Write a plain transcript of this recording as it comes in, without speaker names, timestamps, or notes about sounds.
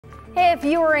If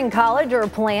you are in college or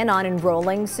plan on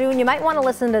enrolling soon, you might want to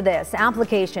listen to this.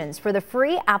 Applications for the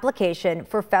free application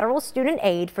for federal student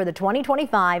aid for the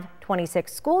 2025-26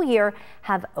 school year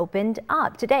have opened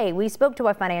up. Today, we spoke to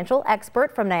a financial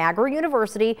expert from Niagara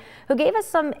University who gave us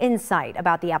some insight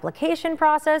about the application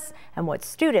process and what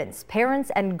students, parents,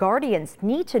 and guardians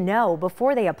need to know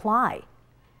before they apply.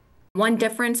 One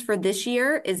difference for this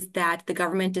year is that the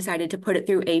government decided to put it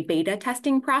through a beta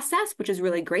testing process, which is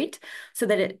really great, so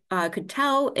that it could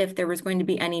tell if there was going to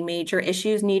be any major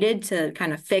issues needed to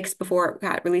kind of fix before it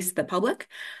got released to the public.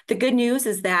 The good news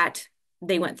is that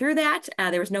they went through that.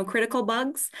 There was no critical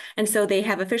bugs, and so they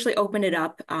have officially opened it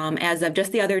up as of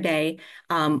just the other day,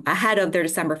 ahead of their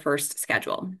December 1st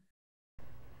schedule.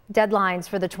 Deadlines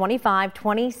for the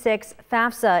 25-26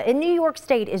 FAFSA in New York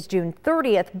State is June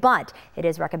 30th, but it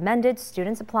is recommended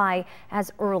students apply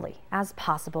as early as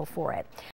possible for it.